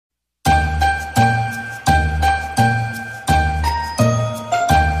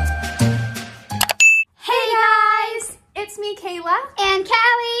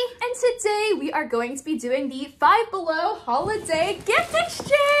are going to be doing the Five Below holiday gift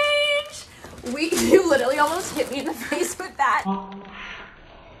exchange. You literally almost hit me in the face with that.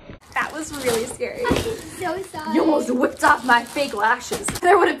 That was really scary. I'm so sorry. You almost whipped off my fake lashes.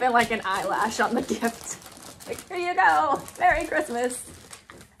 There would have been like an eyelash on the gift. Like, here you go. Merry Christmas.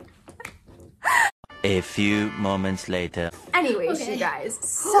 A few moments later. Anyways, you guys,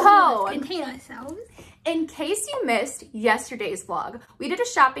 so contain ourselves. In case you missed yesterday's vlog, we did a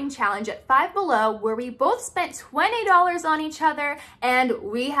shopping challenge at Five Below where we both spent $20 on each other and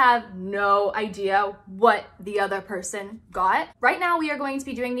we have no idea what the other person got. Right now we are going to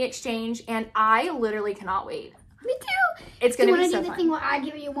be doing the exchange and I literally cannot wait. Me too. It's gonna be so fun. Do you want to do the thing where I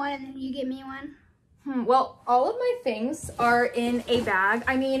give you one and you give me one? Well, all of my things are in a bag.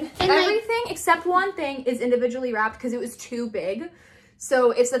 I mean, everything except one thing is individually wrapped because it was too big.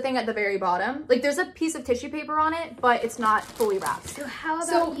 So it's the thing at the very bottom. Like there's a piece of tissue paper on it, but it's not fully wrapped. So how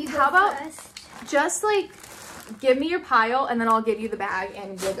about you go first? Just like give me your pile and then I'll give you the bag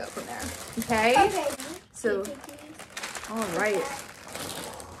and we'll go from there. Okay? Okay. So, all right.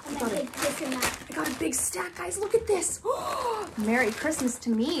 And then take this and that. I got a big stack, guys. Look at this. Merry Christmas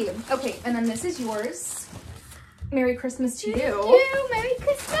to me. Okay, and then this is yours. Merry Christmas to you. Merry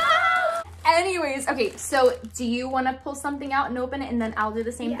Christmas. Anyways, okay, so do you want to pull something out and open it and then I'll do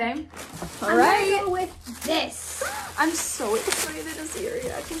the same thing? All right. I'm gonna go with this. I'm so excited to see your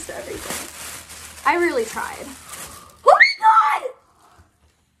reactions to everything. I really tried. Oh my God!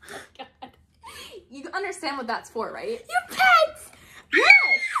 God. You understand what that's for, right? Your pets!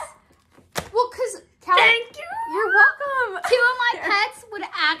 Yes! Well, because thank you! You're welcome! 2 of my pets would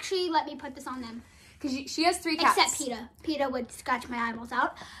actually let me put this on them. Because she has 3 cats. Except PETA. PETA would scratch my eyeballs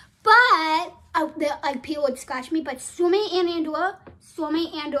out. But, PETA would scratch me. But Swimmy and Andorra.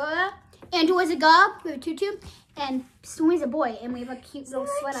 Andorra's a girl with a tutu. And Swimmy's a boy. And we have a cute little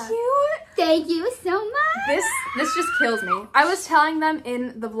sweater. Cute? Thank you so much. This just kills me. I was telling them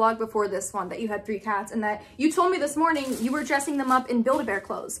in the vlog before this one that you had 3 cats and that you told me this morning you were dressing them up in Build-A-Bear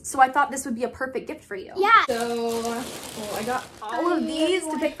clothes. So I thought this would be a perfect gift for you. Yeah. So, I got all of these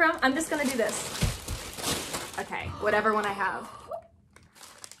to pick from. I'm just gonna do this. Okay, whatever one I have.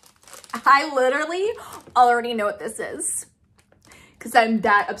 I literally already know what this is because I'm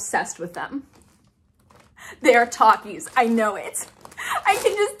that obsessed with them. They are Takis. I know it. I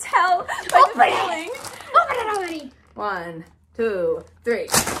can just tell by the feeling. Open it already. 1, 2, 3.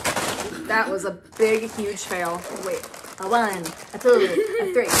 That was a big, huge fail. Wait. A 1, a 2,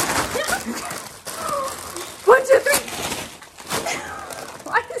 a 3. 1, 2, 3.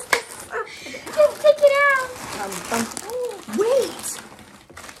 Why is this so... Just take it out. Wait.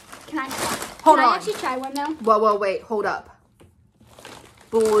 Can I try? Hold on. Can I actually try one though? Whoa, wait. Hold up.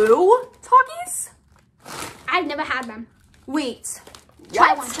 Blue Takis? I've never had them. Wait. Try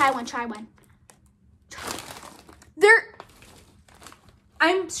What? one.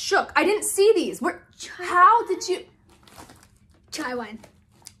 I'm shook. I didn't see these. How did you? Try one.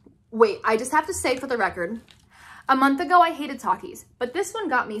 Wait, I just have to say for the record, a month ago I hated Takis, but this one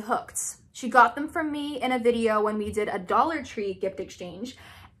got me hooked. She got them from me in a video when we did a Dollar Tree gift exchange.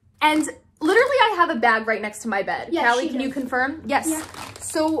 And literally I have a bag right next to my bed. Yes, Callie, can you confirm? Yes. Yeah.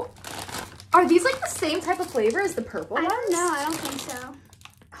 So are these like the same type of flavor as the purple ones? I don't know. I don't think so.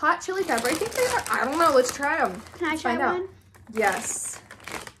 Hot chili pepper. I think they are. I don't know. Let's try them. Can I try one? Yes.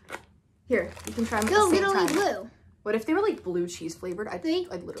 Here, you can try them at They're the same literally time. blue. What if they were like blue cheese flavored? I'd 3,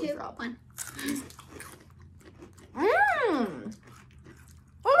 literally 2, drop. 1. Mmm.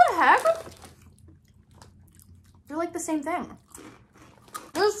 What the heck? They're like the same thing.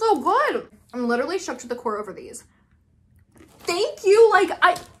 They're so good. I'm literally shook to the core over these. Thank you. Like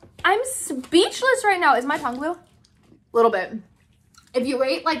I'm speechless right now. Is my tongue blue? A little bit. If you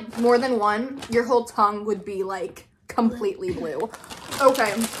ate like more than one, your whole tongue would be like completely blue.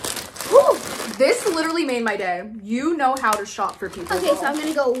 Okay. Whew. This literally made my day. You know how to shop for people. Okay, so I'm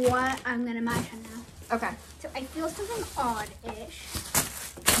gonna go one. I'm gonna my turn now. Okay. So I feel something odd-ish.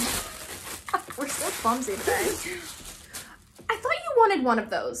 We're so clumsy today. I thought you wanted one of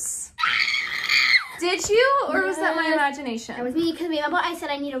those. Did you? Or was that my imagination? That was me, because remember I said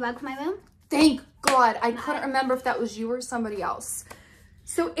I need a rug for my room? Thank God. I couldn't remember if that was you or somebody else.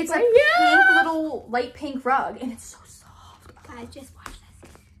 So it's a pink little light pink rug and it's so soft. Guys, just watch this.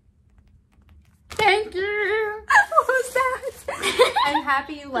 Thank you. What was that? I'm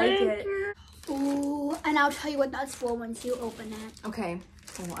happy you like it. Ooh, and I'll tell you what that's for once you open it. Okay.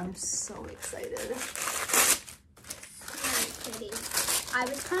 Oh, I'm so excited. Very pretty. I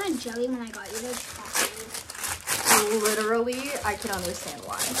was kind of jelly when I got you those chocolates. Literally, I can understand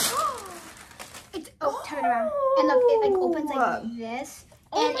why. It's, oh, turn it around. And look, it like opens like this.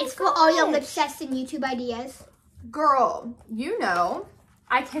 And it's for all your LIPSESSED and YouTube ideas. Girl, you know,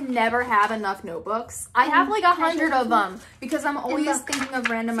 I can never have enough notebooks. I have like 100 of them because I'm always thinking of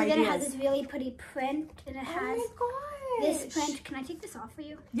random ideas. Then it has this really pretty print, and it has this print. Can I take this off for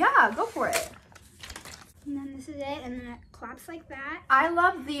you? Yeah, go for it. And then this is it, and then it claps like that. I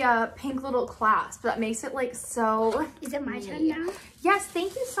love the pink little clasp. That makes it like so. Is it my turn now? Yes,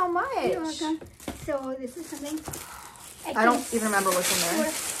 thank you so much. You're welcome. So this is something. I don't even remember what's in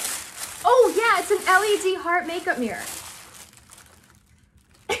there. Oh yeah, it's an LED heart makeup mirror.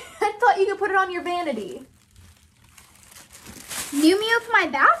 I thought you could put it on your vanity. New mirror for my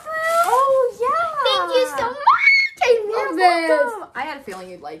bathroom. Oh yeah. Thank you so much. I love this. I had a feeling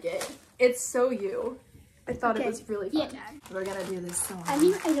you'd like it. It's so you. I thought it was really fun. Yeah. We're gonna do this so I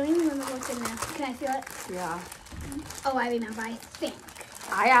mean, I don't even remember what's in there. Can I feel it? Yeah. Oh, I remember, I think.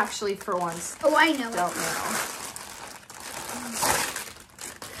 I actually, for once, Oh, I know. don't know.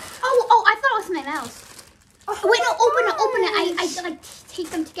 Oh, I thought it was something else. Oh, wait, no, open it. I like take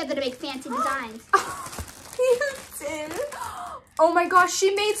them together to make fancy designs. You did? Oh my gosh,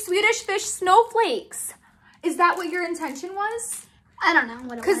 she made Swedish fish snowflakes. Is that what your intention was? I don't know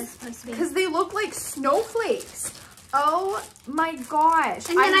what it was supposed to be. Because they look like snowflakes. Oh my gosh.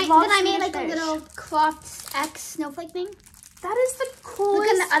 And then I made like Swedish a little cloth X snowflake thing. That is the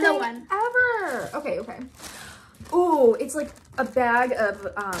coolest Look at the other thing one. ever. Okay. Ooh, it's like a bag of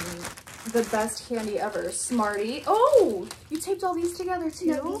the best candy ever. Smartie. Oh, you taped all these together too?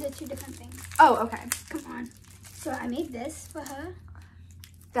 No, these are two different things. Oh, okay. Come on. So I made this for her.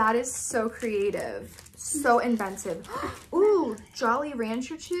 That is so creative. So inventive. Ooh, Jolly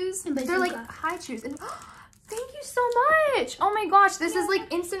Rancher chews. And They're like bazooka. high chews. And thank you so much. Oh my gosh, this is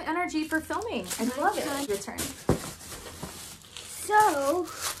like instant energy for filming. I love it. Your turn. So,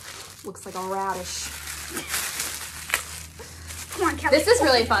 Looks like a radish. come on, Kelly. This is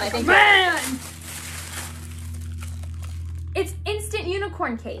really fun, I think. Man! It's instant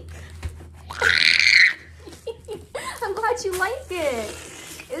unicorn cake. I'm glad you like it.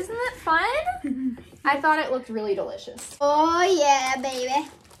 Isn't it fun? I thought it looked really delicious. Oh yeah, baby.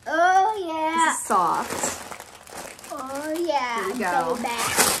 Oh yeah. This is soft. Oh yeah. Here we go. Baby.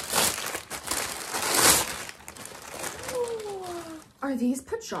 Are these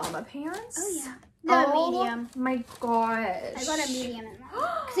pajama pants? Oh yeah. They're medium. My gosh. I got a medium in there.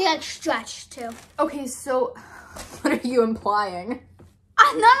 Cause they like stretch too. Okay, so what are you implying?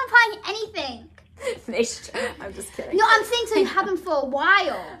 I'm not implying anything. I'm just kidding. No, I'm saying so you have them for a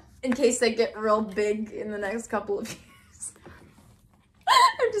while. In case they get real big in the next couple of years.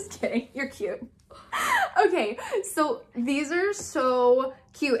 I'm just kidding. You're cute. Okay, so these are so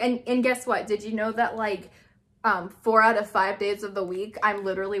cute. And guess what? Did you know that like 4 out of 5 days of the week, I'm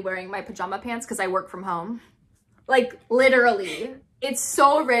literally wearing my pajama pants because I work from home? Like literally. It's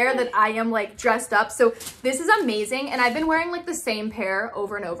so rare that I am like dressed up. So this is amazing. And I've been wearing like the same pair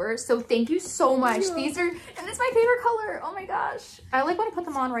over and over. So thank you so much. Yeah. These are, and it's my favorite color. Oh my gosh. I like want to put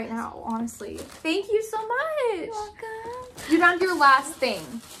them on right now, honestly. Thank you so much. You're welcome. You're down to your last thing.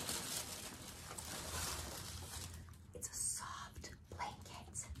 It's a soft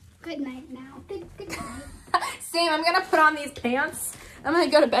blanket. Good night now. Good night. Same, I'm gonna put on these pants. I'm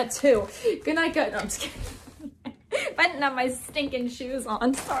gonna go to bed too. Good night, good. No, I'm just kidding. I didn't have my stinking shoes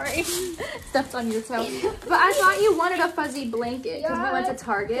on, sorry. Stepped on your toe. But I thought you wanted a fuzzy blanket because we went to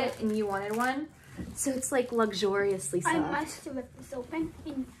Target and you wanted one. So it's like luxuriously soft. I must rip this open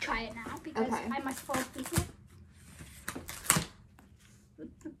and try it now because I must fall asleep.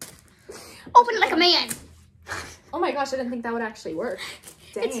 Open it like a man. Oh my gosh, I didn't think that would actually work.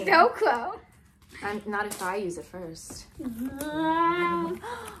 Dang. It's Velcro. Not if I use it first. Oh,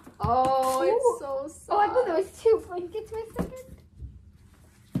 Oh, it's so soft. I thought there was 2 blankets for a second.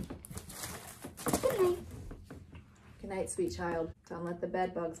 Good night. Good night, sweet child. Don't let the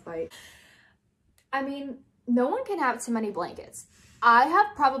bed bugs bite. I mean, no one can have too many blankets. I have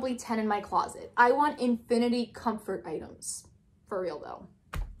probably 10 in my closet. I want infinity comfort items. For real, though.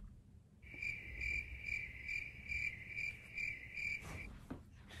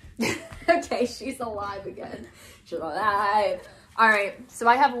 Okay, she's alive again. She's alive. All right, so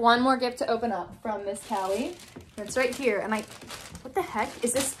I have one more gift to open up from Miss Callie. It's right here, and what the heck?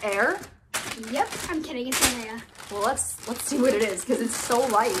 Is this air? Yep, I'm kidding. It's in there. Well, let's see what it is, because it's so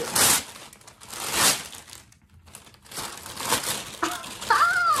light.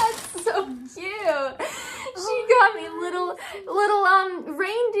 It's so cute. She got me little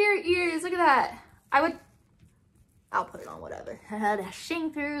reindeer ears. Look at that. I'll put it on whatever.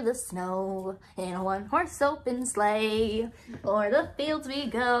 Dashing through the snow in a one-horse open sleigh. O'er the fields we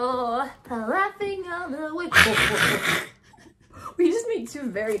go, laughing all the way. We just made two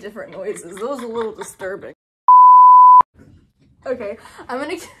very different noises. That was a little disturbing. Okay, I'm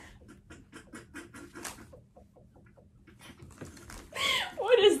gonna...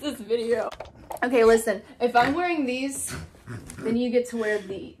 What is this video? Okay, listen. If I'm wearing these, then you get to wear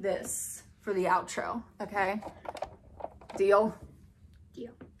this for the outro, okay? Deal?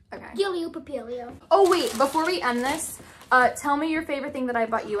 Deal. Okay. Gilio Papilio. Oh, wait. Before we end this, tell me your favorite thing that I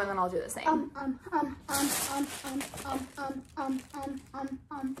bought you, and then I'll do the same.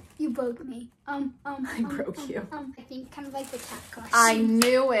 You broke me. I broke you. I think kind of like the cat costume. I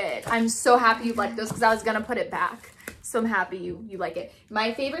knew it. I'm so happy you liked those because I was gonna put it back. So I'm happy you like it.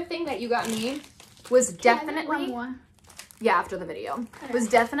 My favorite thing that you got me was definitely one more. Yeah, after the video. Was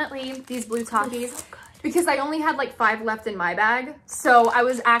definitely these blue Takis. So because I only had like 5 left in my bag. So I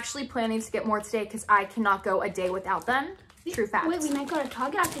was actually planning to get more today because I cannot go a day without them. True fact. Wait, we might go to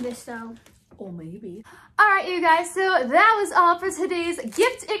Target after this though. Or maybe. All right, you guys, so that was all for today's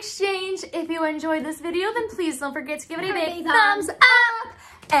gift exchange. If you enjoyed this video, then please don't forget to give it a big thumbs up.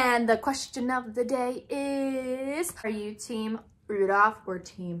 And the question of the day is, are you Team Rudolph or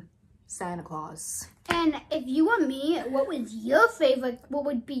Team Santa Claus? And if you were me, what would be your favorite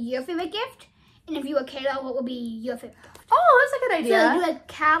gift? And if you were Kayla, what would be your favorite gift? Oh, that's a good idea. So do like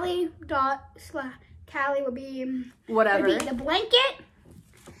Callie would be whatever. Would be the blanket,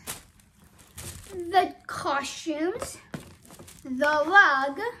 the costumes, the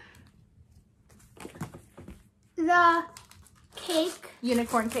rug, the cake,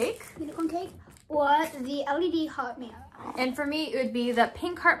 unicorn cake, or the LED heart mirror. And for me, it would be the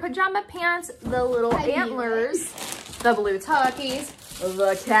pink heart pajama pants, the little antlers, the blue Takis,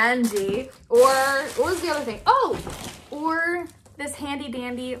 the candy, or what was the other thing? Oh, or this handy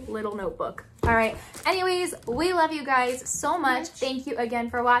dandy little notebook. All right. Anyways, we love you guys so much. Thank you again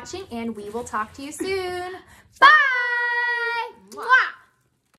for watching, and we will talk to you soon. Bye.